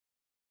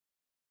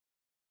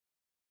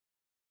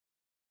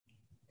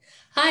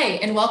Hi,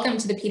 and welcome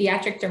to the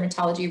Pediatric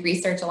Dermatology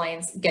Research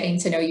Alliance Getting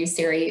to Know You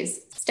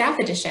series, Staff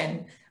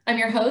Edition. I'm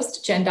your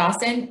host, Jen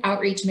Dawson,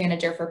 Outreach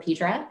Manager for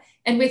PEDRA,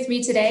 and with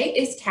me today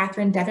is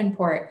Catherine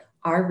Davenport,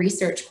 our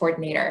Research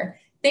Coordinator.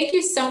 Thank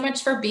you so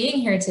much for being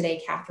here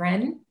today,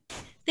 Catherine.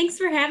 Thanks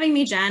for having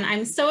me, Jen.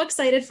 I'm so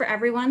excited for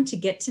everyone to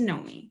get to know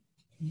me.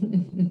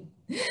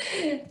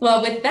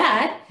 Well, with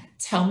that,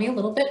 tell me a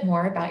little bit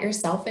more about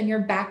yourself and your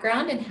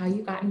background and how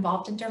you got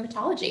involved in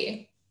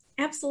dermatology.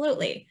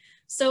 Absolutely.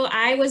 So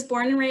I was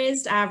born and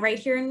raised right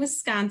here in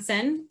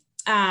Wisconsin.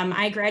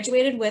 I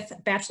graduated with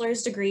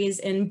bachelor's degrees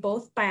in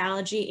both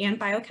biology and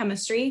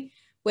biochemistry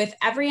with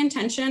every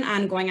intention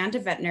on going on to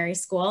veterinary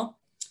school.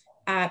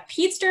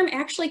 PedsDerm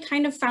actually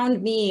kind of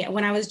found me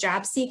when I was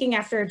job seeking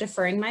after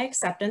deferring my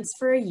acceptance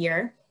for a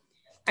year.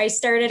 I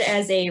started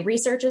as a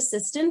research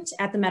assistant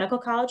at the Medical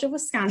College of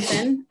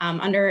Wisconsin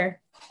under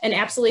an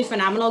absolutely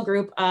phenomenal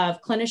group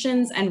of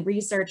clinicians and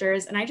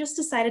researchers, and I just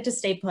decided to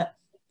stay put.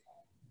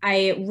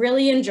 I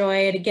really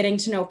enjoyed getting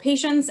to know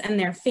patients and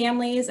their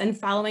families and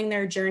following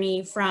their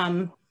journey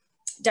from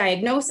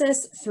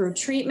diagnosis through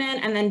treatment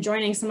and then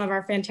joining some of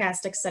our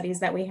fantastic studies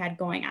that we had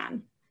going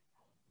on.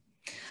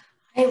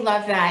 I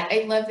love that.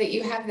 I love that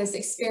you have this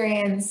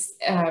experience,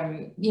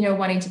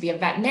 wanting to be a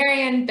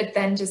veterinarian, but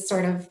then just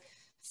sort of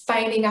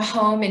finding a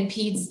home in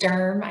Peds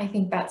Derm. I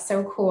think that's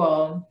so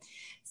cool.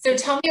 So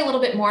tell me a little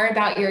bit more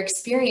about your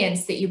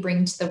experience that you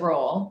bring to the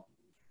role.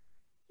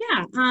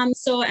 Yeah,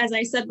 so as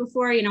I said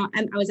before, I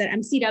was at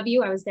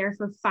MCW. I was there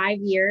for 5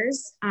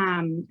 years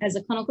as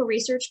a clinical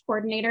research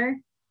coordinator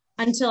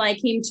until I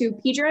came to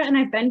PEDRA, and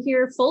I've been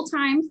here full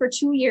time for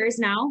 2 years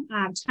now.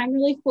 Time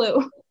really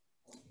flew.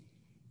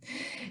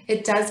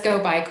 It does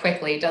go by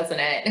quickly, doesn't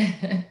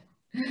it?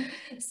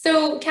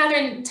 So,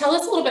 Catherine, tell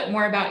us a little bit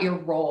more about your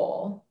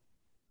role.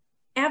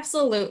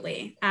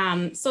 Absolutely.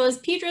 So as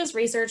PEDRA's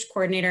research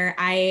coordinator,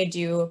 I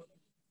do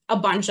a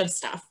bunch of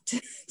stuff,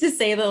 to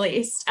say the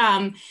least.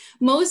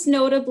 Most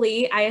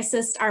notably, I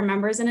assist our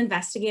members and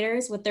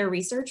investigators with their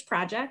research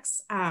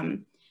projects.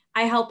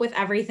 I help with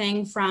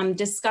everything from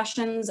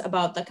discussions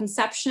about the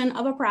conception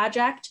of a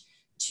project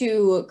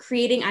to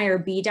creating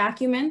IRB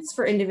documents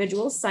for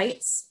individual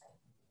sites,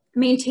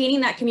 maintaining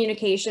that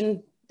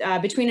communication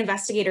between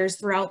investigators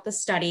throughout the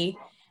study,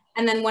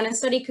 and then when a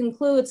study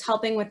concludes,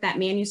 helping with that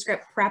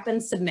manuscript prep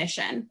and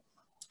submission.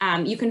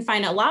 You can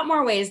find a lot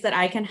more ways that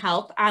I can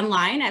help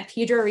online at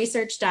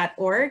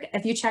pedraresearch.org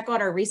if you check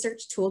out our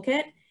research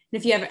toolkit. And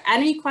if you have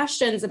any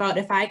questions about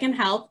if I can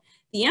help,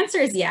 the answer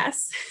is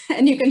yes,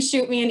 and you can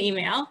shoot me an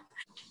email.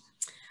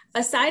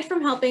 Aside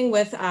from helping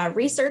with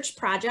research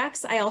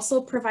projects, I also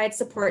provide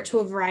support to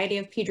a variety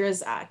of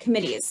PEDRA's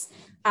committees.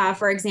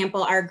 For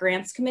example, our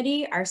grants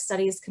committee, our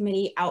studies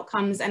committee,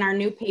 outcomes, and our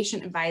new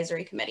patient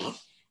advisory committee.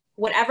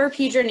 Whatever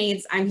PEDRA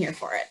needs, I'm here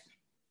for it.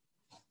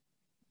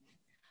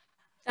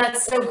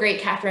 That's so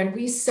great, Catherine.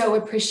 We so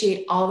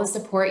appreciate all the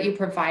support you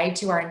provide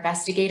to our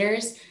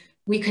investigators.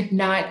 We could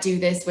not do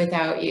this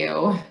without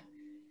you.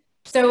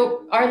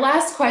 So our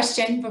last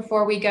question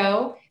before we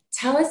go,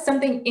 tell us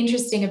something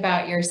interesting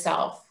about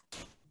yourself.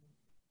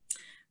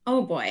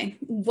 Oh boy.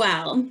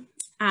 Well,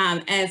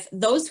 as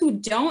those who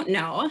don't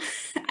know,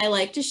 I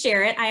like to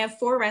share it. I have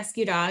 4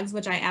 rescue dogs,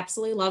 which I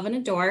absolutely love and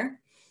adore.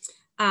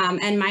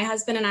 And my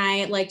husband and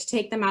I like to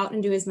take them out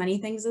and do as many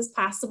things as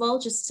possible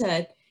just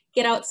to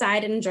get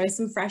outside and enjoy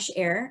some fresh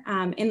air.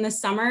 In the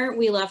summer,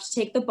 we love to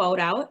take the boat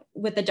out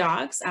with the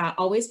dogs,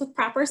 always with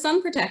proper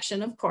sun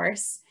protection, of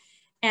course.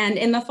 And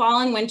in the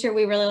fall and winter,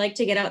 we really like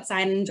to get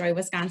outside and enjoy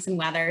Wisconsin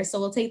weather. So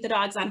we'll take the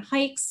dogs on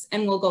hikes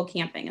and we'll go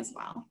camping as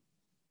well.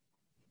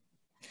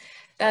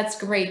 That's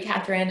great,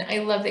 Catherine. I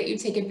love that you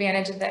take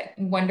advantage of that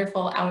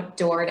wonderful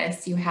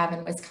outdoorness you have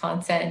in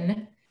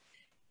Wisconsin.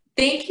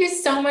 Thank you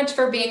so much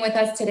for being with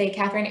us today,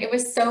 Catherine. It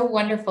was so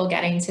wonderful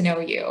getting to know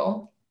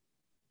you.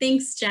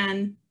 Thanks,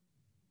 Jen.